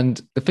answers.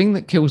 And the thing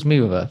that kills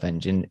me with Earth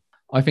Engine,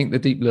 I think the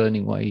deep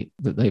learning way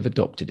that they've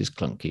adopted is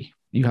clunky.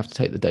 You have to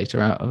take the data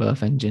out of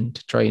Earth Engine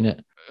to train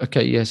it.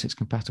 Okay, yes, it's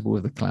compatible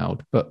with the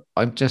cloud, but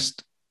I'm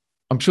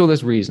sure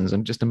there's reasons.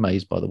 I'm just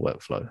amazed by the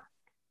workflow.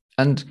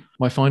 And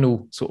my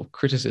final sort of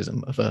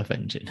criticism of Earth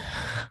Engine,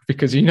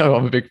 because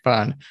I'm a big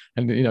fan,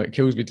 and it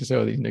kills me to say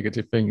all these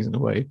negative things in a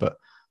way, but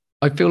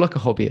I feel like a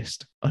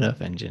hobbyist on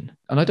Earth Engine,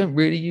 and I don't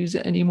really use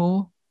it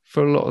anymore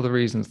for a lot of the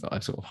reasons that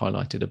I've sort of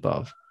highlighted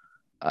above.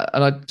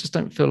 And I just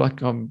don't feel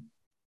like I'm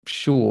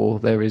sure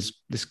there is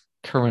this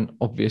current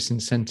obvious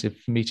incentive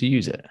for me to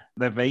use it.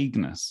 Their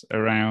vagueness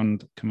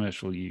around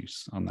commercial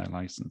use on their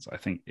license, I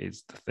think,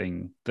 is the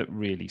thing that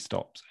really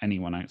stops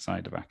anyone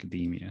outside of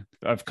academia.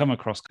 I've come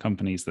across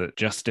companies that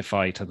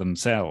justify to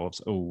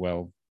themselves, oh,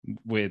 well,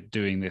 we're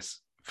doing this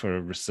for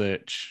a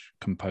research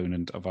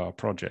component of our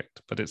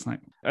project. But it's like,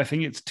 I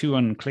think it's too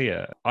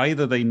unclear.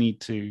 Either they need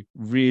to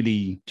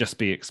really just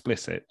be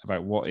explicit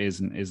about what is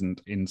and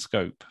isn't in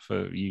scope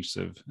for use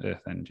of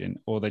Earth Engine,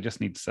 or they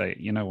just need to say,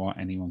 you know what,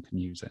 anyone can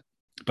use it.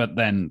 But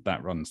then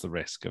that runs the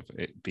risk of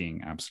it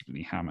being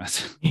absolutely hammered.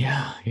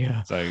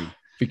 Yeah. So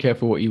be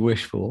careful what you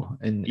wish for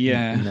in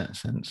that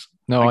sense.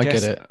 No, I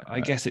get it. I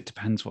guess it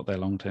depends what their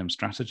long-term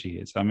strategy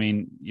is. I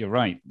mean, you're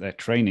right. They're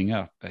training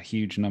up a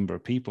huge number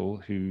of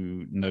people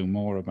who know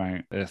more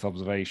about Earth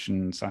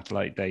observation,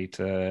 satellite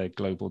data,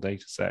 global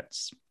data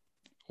sets,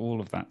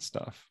 all of that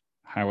stuff.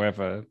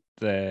 However,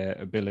 their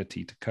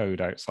ability to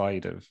code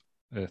outside of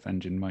Earth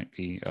Engine might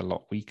be a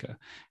lot weaker.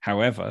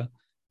 However,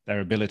 their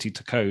ability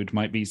to code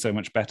might be so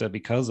much better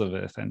because of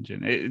Earth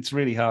Engine. It's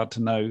really hard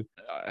to know.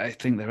 I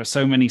think there are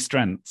so many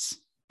strengths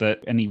that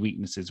any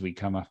weaknesses we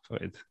come up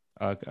with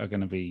are going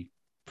to be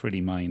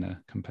pretty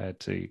minor compared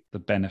to the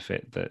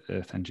benefit that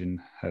Earth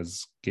Engine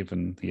has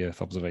given the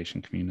Earth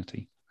observation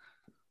community.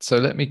 So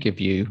let me give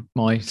you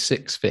my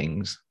 6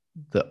 things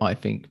that I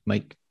think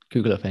make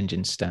Google Earth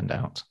Engine stand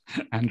out.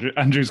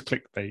 Andrew's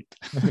clickbait.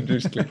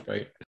 Andrew's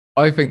clickbait.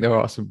 I think there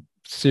are some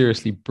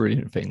seriously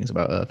brilliant things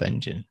about Earth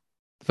Engine.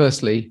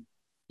 Firstly,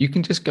 you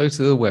can just go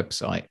to the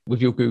website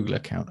with your Google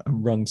account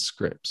and run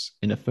scripts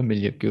in a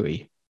familiar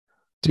GUI.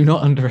 Do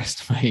not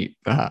underestimate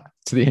that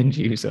to the end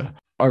user.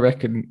 I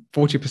reckon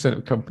 40%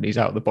 of companies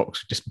out of the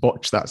box would just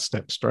botch that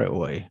step straight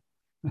away.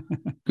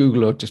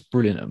 Google are just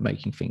brilliant at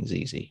making things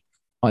easy.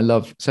 I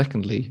love,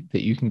 secondly,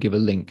 that you can give a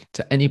link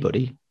to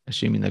anybody,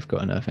 assuming they've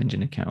got an Earth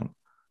Engine account,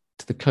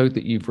 to the code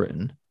that you've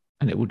written,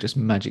 and it will just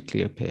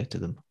magically appear to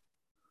them.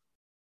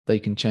 They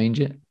can change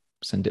it,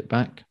 send it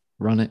back,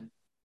 run it,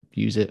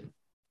 use it,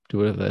 do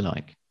whatever they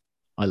like.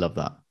 I love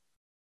that.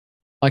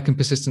 I can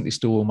persistently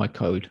store all my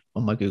code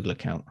on my Google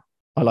account.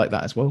 I like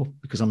that as well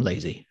because I'm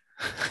lazy.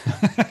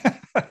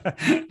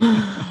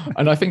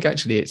 And I think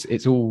actually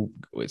it's all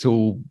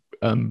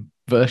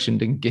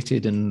versioned and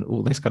gitted and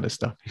all this kind of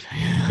stuff.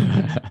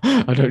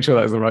 I'm not sure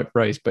that's the right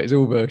phrase, but it's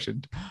all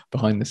versioned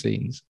behind the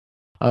scenes.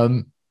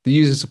 The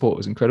user support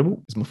was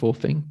incredible. It's my fourth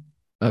thing.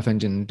 Earth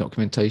Engine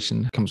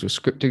documentation comes with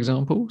script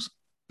examples.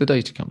 The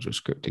data comes with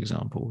script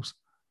examples.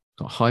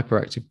 Got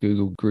hyperactive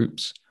Google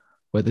groups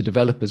where the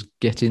developers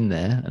get in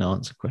there and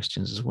answer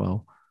questions as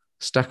well.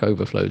 Stack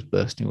Overflow's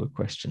bursting with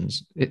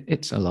questions.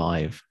 It's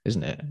alive,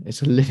 isn't it?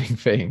 It's a living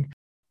thing.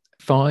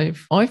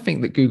 5, I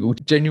think that Google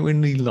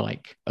genuinely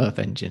like Earth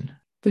Engine.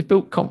 They've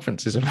built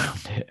conferences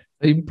around it.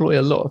 They employ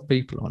a lot of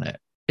people on it.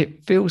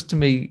 It feels to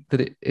me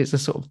that it's a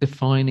sort of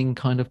defining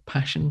kind of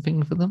passion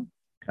thing for them.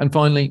 And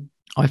finally,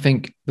 I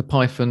think the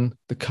Python,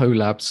 the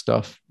Colab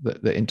stuff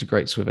that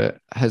integrates with it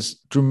has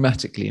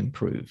dramatically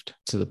improved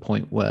to the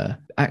point where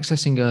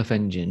accessing Earth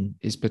Engine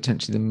is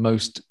potentially the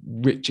most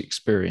rich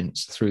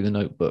experience through the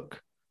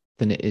notebook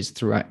than it is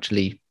through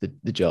actually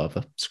the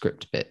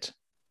JavaScript bit.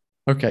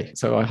 Okay,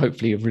 so I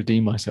hopefully have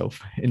redeemed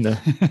myself in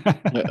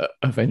the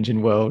Earth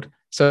Engine world.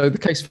 So the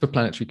case for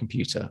Planetary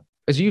Computer,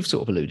 as you've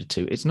sort of alluded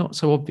to, it's not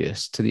so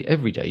obvious to the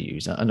everyday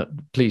user.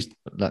 And please,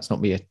 that's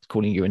not me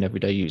calling you an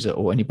everyday user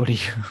or anybody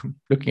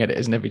looking at it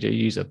as an everyday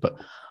user. But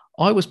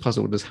I was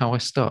puzzled as how I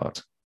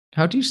start.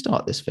 How do you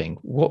start this thing?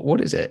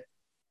 What is it?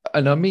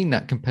 And I mean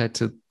that compared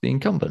to the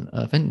incumbent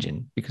Earth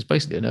Engine, because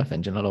basically an Earth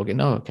Engine, I log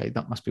in, oh, okay,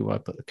 that must be where I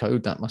put the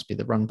code. That must be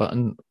the run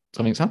button.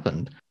 Something's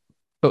happened.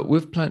 But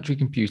with Planetary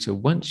Computer,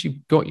 once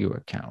you've got your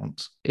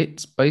account,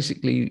 it's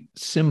basically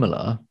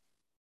similar,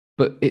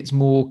 but it's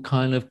more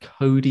kind of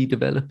codey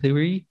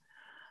developer-y.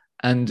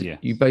 And yes,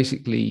 you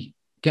basically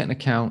get an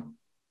account,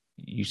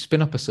 you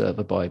spin up a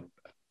server by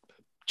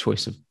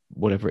choice of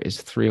whatever it is,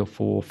 3 or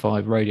 4 or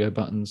 5 radio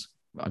buttons.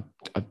 I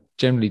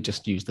generally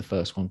just use the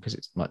first one because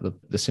it's like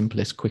the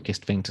simplest,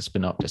 quickest thing to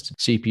spin up, just a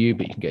CPU,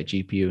 but you can get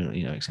a GPU and,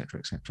 et cetera,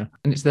 et cetera.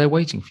 And it's there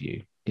waiting for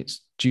you.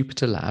 It's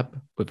Jupyter Lab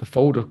with a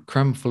folder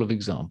crammed full of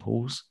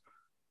examples.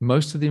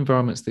 Most of the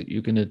environments that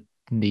you're going to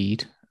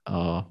need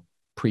are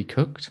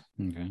pre-cooked.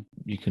 Okay.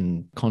 You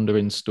can conda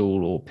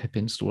install or pip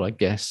install, I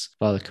guess,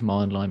 via the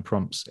command line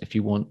prompts if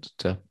you want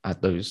to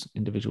add those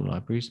individual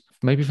libraries.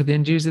 Maybe for the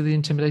end user, the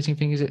intimidating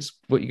thing is it's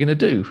what you're going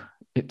to do.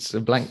 It's a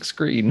blank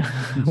screen.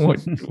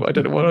 I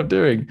don't know what I'm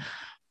doing.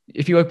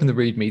 If you open the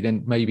README,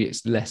 then maybe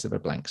it's less of a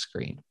blank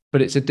screen,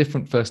 but it's a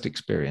different first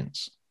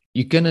experience.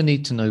 You're going to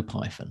need to know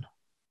Python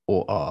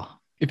or R.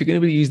 If you're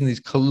going to be using these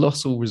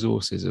colossal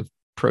resources of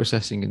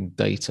processing and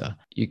data,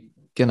 you're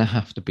going to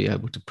have to be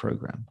able to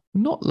program.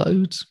 Not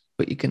loads,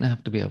 but you're going to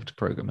have to be able to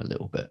program a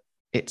little bit.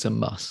 It's a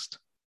must.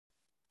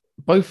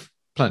 Both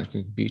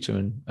Planetary Computer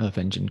and Earth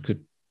Engine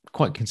could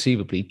quite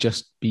conceivably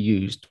just be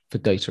used for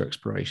data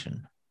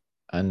exploration.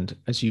 And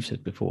as you've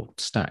said before,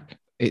 Stack.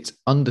 It's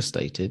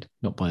understated,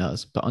 not by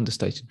us, but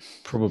understated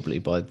probably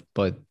by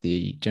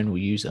the general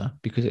user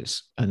because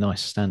it's a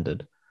nice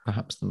standard.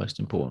 Perhaps the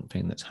most important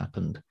thing that's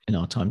happened in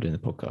our time doing the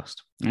podcast.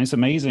 It's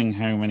amazing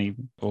how many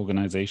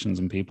organizations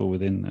and people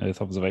within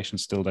Earth observation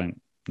still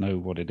don't know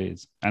what it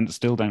is and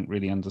still don't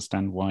really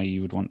understand why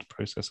you would want to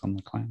process on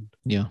the cloud.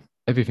 Yeah,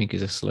 everything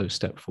is a slow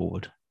step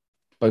forward.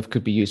 Both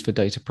could be used for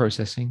data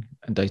processing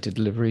and data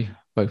delivery.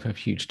 Both have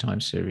huge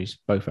time series.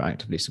 Both are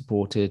actively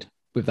supported.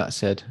 With that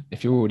said,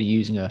 if you're already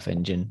using Earth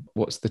Engine,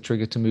 what's the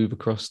trigger to move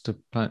across to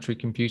Planetary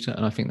Computer?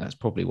 And I think that's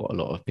probably what a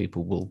lot of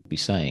people will be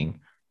saying.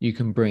 You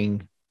can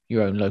bring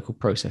your own local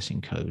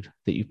processing code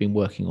that you've been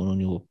working on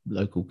your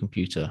local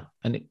computer,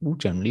 and it will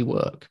generally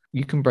work.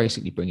 You can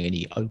basically bring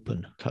any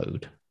open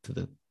code to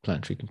the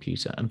Planetary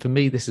Computer. And for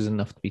me, this is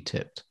enough to be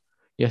tipped.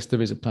 Yes,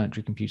 there is a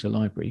Planetary Computer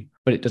library,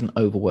 but it doesn't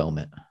overwhelm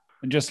it.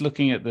 And just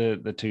looking at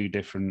the two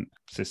different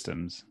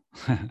systems.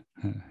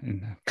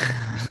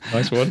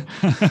 Nice one.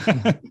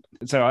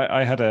 So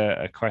I had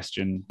a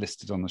question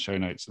listed on the show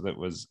notes that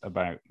was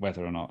about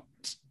whether or not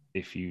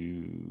if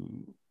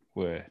you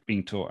were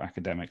being taught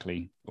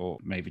academically or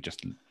maybe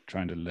just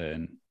trying to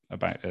learn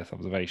about Earth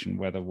observation,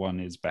 whether one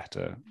is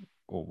better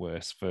or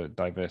worse for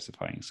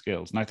diversifying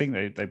skills. And I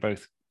think they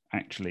both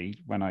actually,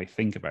 when I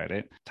think about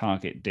it,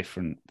 target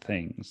different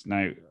things.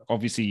 Now,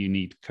 obviously you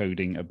need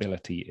coding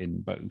ability in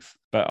both,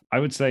 but I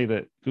would say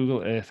that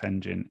Google Earth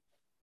Engine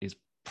is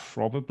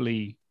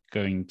probably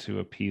going to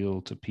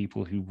appeal to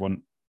people who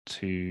want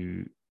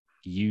to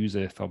use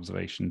Earth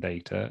observation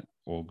data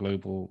or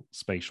global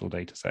spatial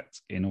data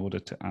sets in order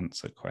to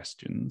answer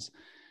questions.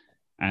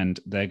 And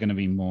they're going to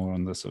be more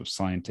on the sort of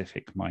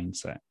scientific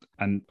mindset.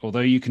 And although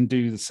you can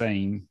do the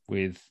same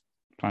with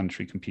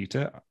Planetary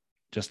Computer,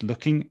 just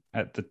looking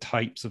at the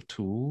types of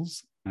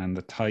tools and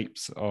the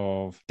types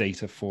of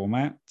data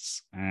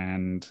formats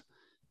and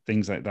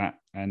things like that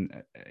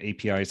and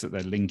APIs that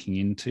they're linking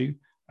into,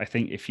 I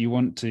think if you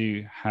want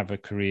to have a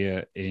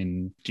career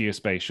in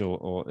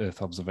geospatial or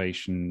Earth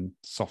observation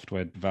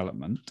software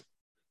development,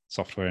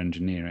 software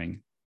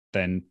engineering,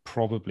 then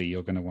probably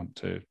you're going to want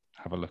to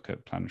have a look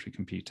at Planetary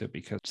Computer,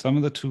 because some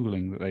of the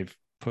tooling that they've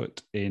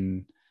put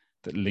in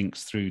that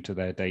links through to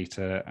their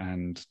data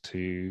and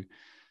to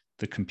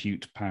the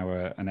compute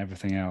power and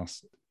everything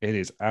else, it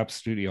is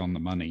absolutely on the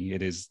money.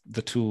 It is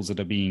the tools that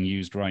are being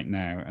used right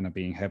now and are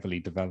being heavily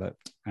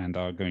developed and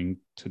are going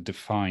to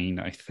define,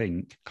 I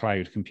think,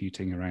 cloud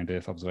computing around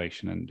Earth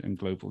observation and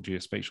global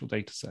geospatial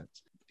data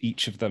sets.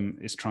 Each of them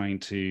is trying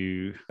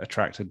to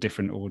attract a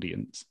different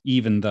audience,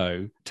 even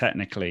though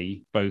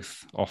technically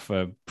both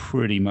offer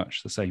pretty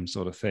much the same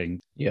sort of thing.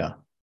 Yeah.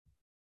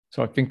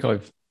 So I think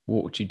I've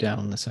walked you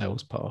down the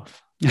sales path.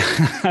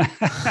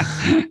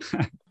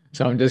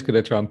 So I'm just going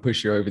to try and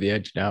push you over the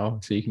edge now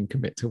so you can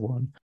commit to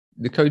one.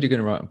 The code you're going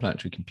to write on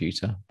Planetary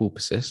Computer will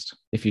persist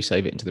if you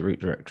save it into the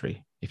root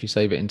directory. If you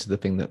save it into the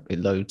thing that it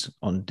loads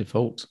on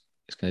default,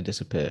 it's going to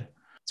disappear.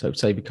 So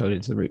save your code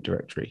into the root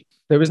directory.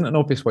 There isn't an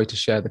obvious way to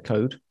share the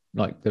code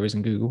like there is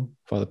in Google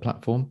via the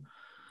platform.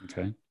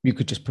 Okay. You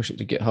could just push it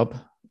to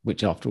GitHub,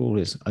 which after all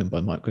is owned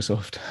by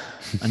Microsoft.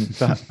 And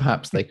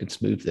perhaps they could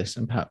smooth this,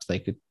 and perhaps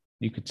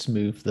you could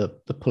smooth the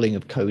pulling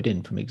of code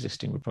in from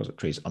existing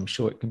repositories. I'm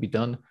sure it can be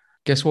done.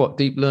 Guess what?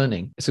 Deep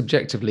learning,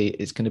 subjectively,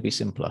 it's going to be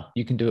simpler.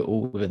 You can do it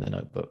all within the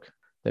notebook.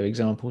 There are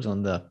examples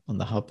on the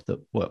hub that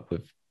work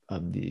with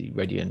the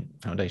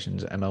Radiant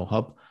Foundation's ML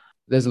Hub.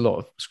 There's a lot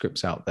of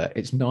scripts out there.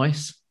 It's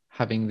nice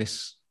having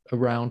this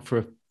around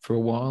for a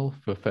while,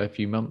 for a fair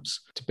few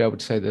months, to be able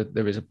to say that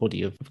there is a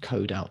body of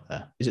code out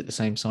there. Is it the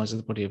same size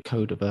as the body of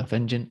code of Earth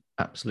Engine?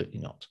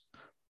 Absolutely not.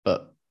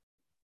 But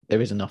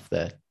there is enough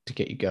there to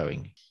get you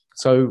going.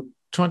 So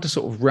trying to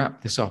sort of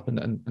wrap this up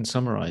and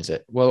summarize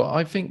it. Well,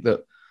 I think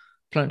that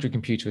Planetary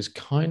Computer has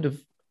kind of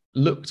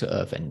looked at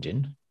Earth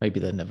Engine. Maybe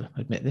they'll never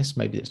admit this.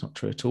 Maybe it's not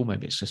true at all.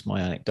 Maybe it's just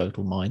my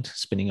anecdotal mind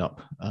spinning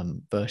up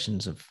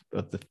versions of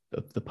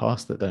the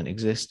past that don't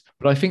exist.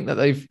 But I think that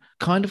they've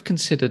kind of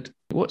considered,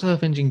 what's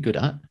Earth Engine good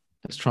at?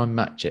 Let's try and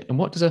match it. And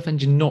what does Earth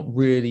Engine not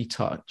really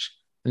touch?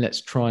 And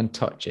let's try and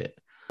touch it.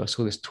 I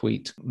saw this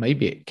tweet.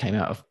 Maybe it came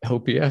out of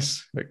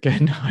LPS.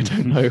 Again, I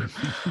don't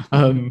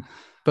know.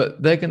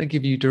 But they're going to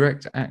give you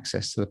direct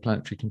access to the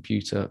Planetary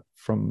Computer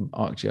from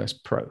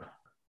ArcGIS Pro.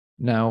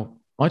 Now,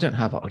 I don't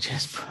have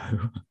ArcGIS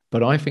Pro,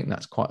 but I think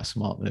that's quite a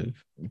smart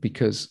move,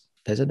 because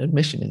there's an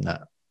admission in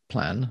that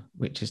plan,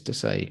 which is to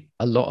say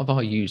a lot of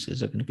our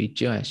users are going to be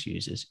GIS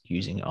users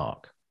using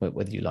Arc,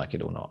 whether you like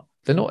it or not.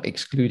 They're not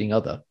excluding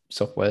other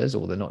softwares,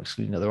 or they're not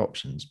excluding other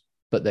options,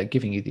 but they're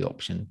giving you the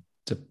option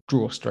to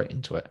draw straight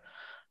into it.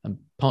 And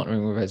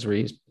partnering with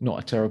Esri is not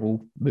a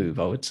terrible move,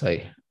 I would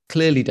say.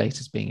 Clearly, data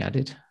is being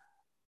added.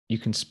 You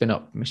can spin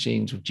up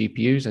machines with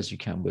GPUs as you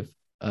can with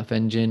Earth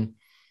Engine.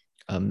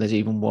 There's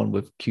even one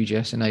with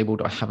QGIS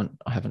enabled. I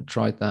haven't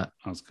tried that.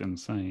 I was going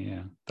to say,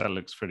 yeah, that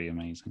looks pretty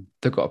amazing.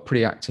 They've got a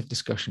pretty active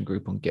discussion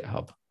group on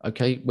GitHub.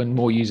 Okay, when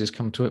more users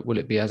come to it, will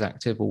it be as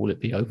active or will it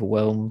be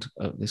overwhelmed?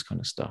 This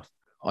kind of stuff.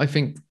 I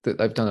think that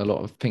they've done a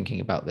lot of thinking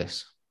about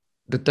this.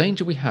 The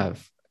danger we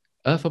have,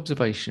 Earth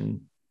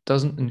observation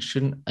doesn't and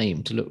shouldn't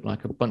aim to look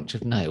like a bunch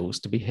of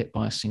nails to be hit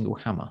by a single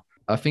hammer.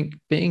 I think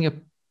being a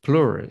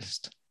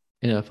pluralist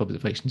in Earth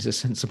observation is a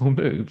sensible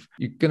move.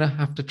 You're going to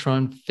have to try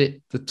and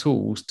fit the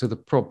tools to the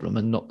problem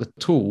and not the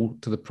tool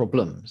to the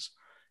problems.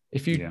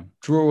 If you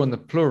draw on the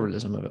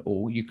pluralism of it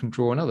all, you can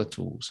draw on other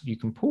tools. You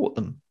can port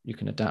them, you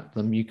can adapt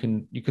them, you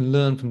can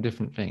learn from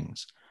different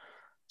things.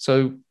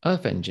 So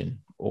Earth Engine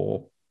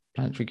or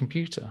Planetary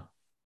Computer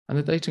and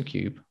the Data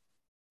Cube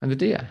and the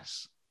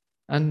DS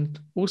and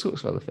all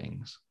sorts of other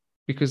things,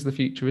 because the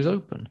future is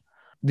open.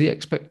 The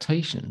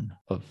expectation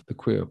of the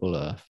queryable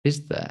Earth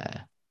is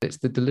there. It's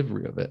the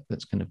delivery of it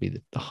that's going to be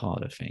the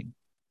harder thing,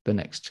 the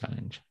next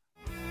challenge.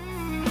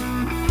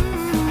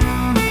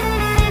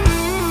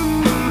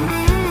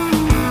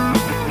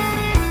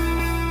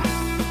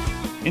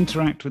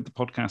 Interact with the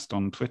podcast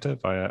on Twitter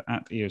via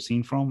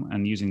 @EOSceneFrom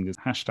and using the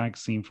hashtag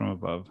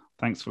 #SceneFromAbove.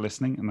 Thanks for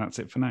listening, and that's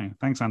it for now.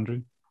 Thanks,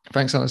 Andrew.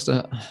 Thanks,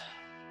 Alistair.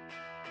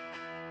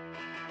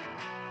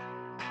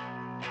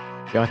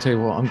 Yeah, I tell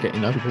you what, I'm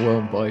getting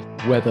overwhelmed by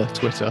weather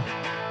Twitter.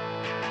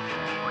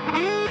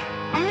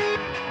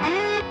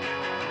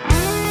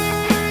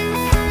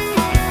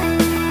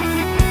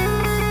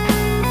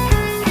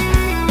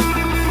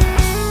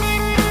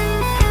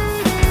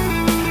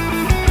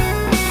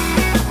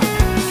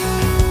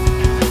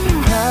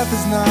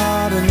 Is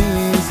not an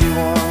easy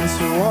one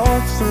to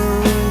walk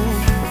through,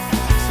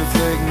 so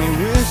take me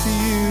with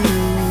you,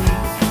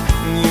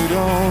 and you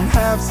don't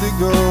have to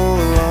go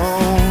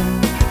alone.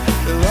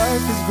 The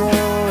life is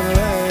growing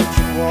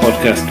electric.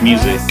 Podcast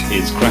music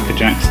is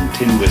Crackerjacks and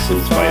Tin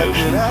Whistles by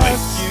Ocean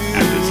Heights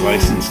and is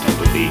licensed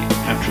under the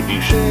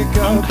Attribution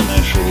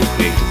Non-Commercial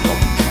Creative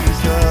Commons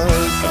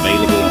license.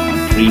 Available on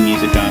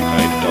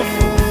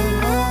freemusicarchive.org.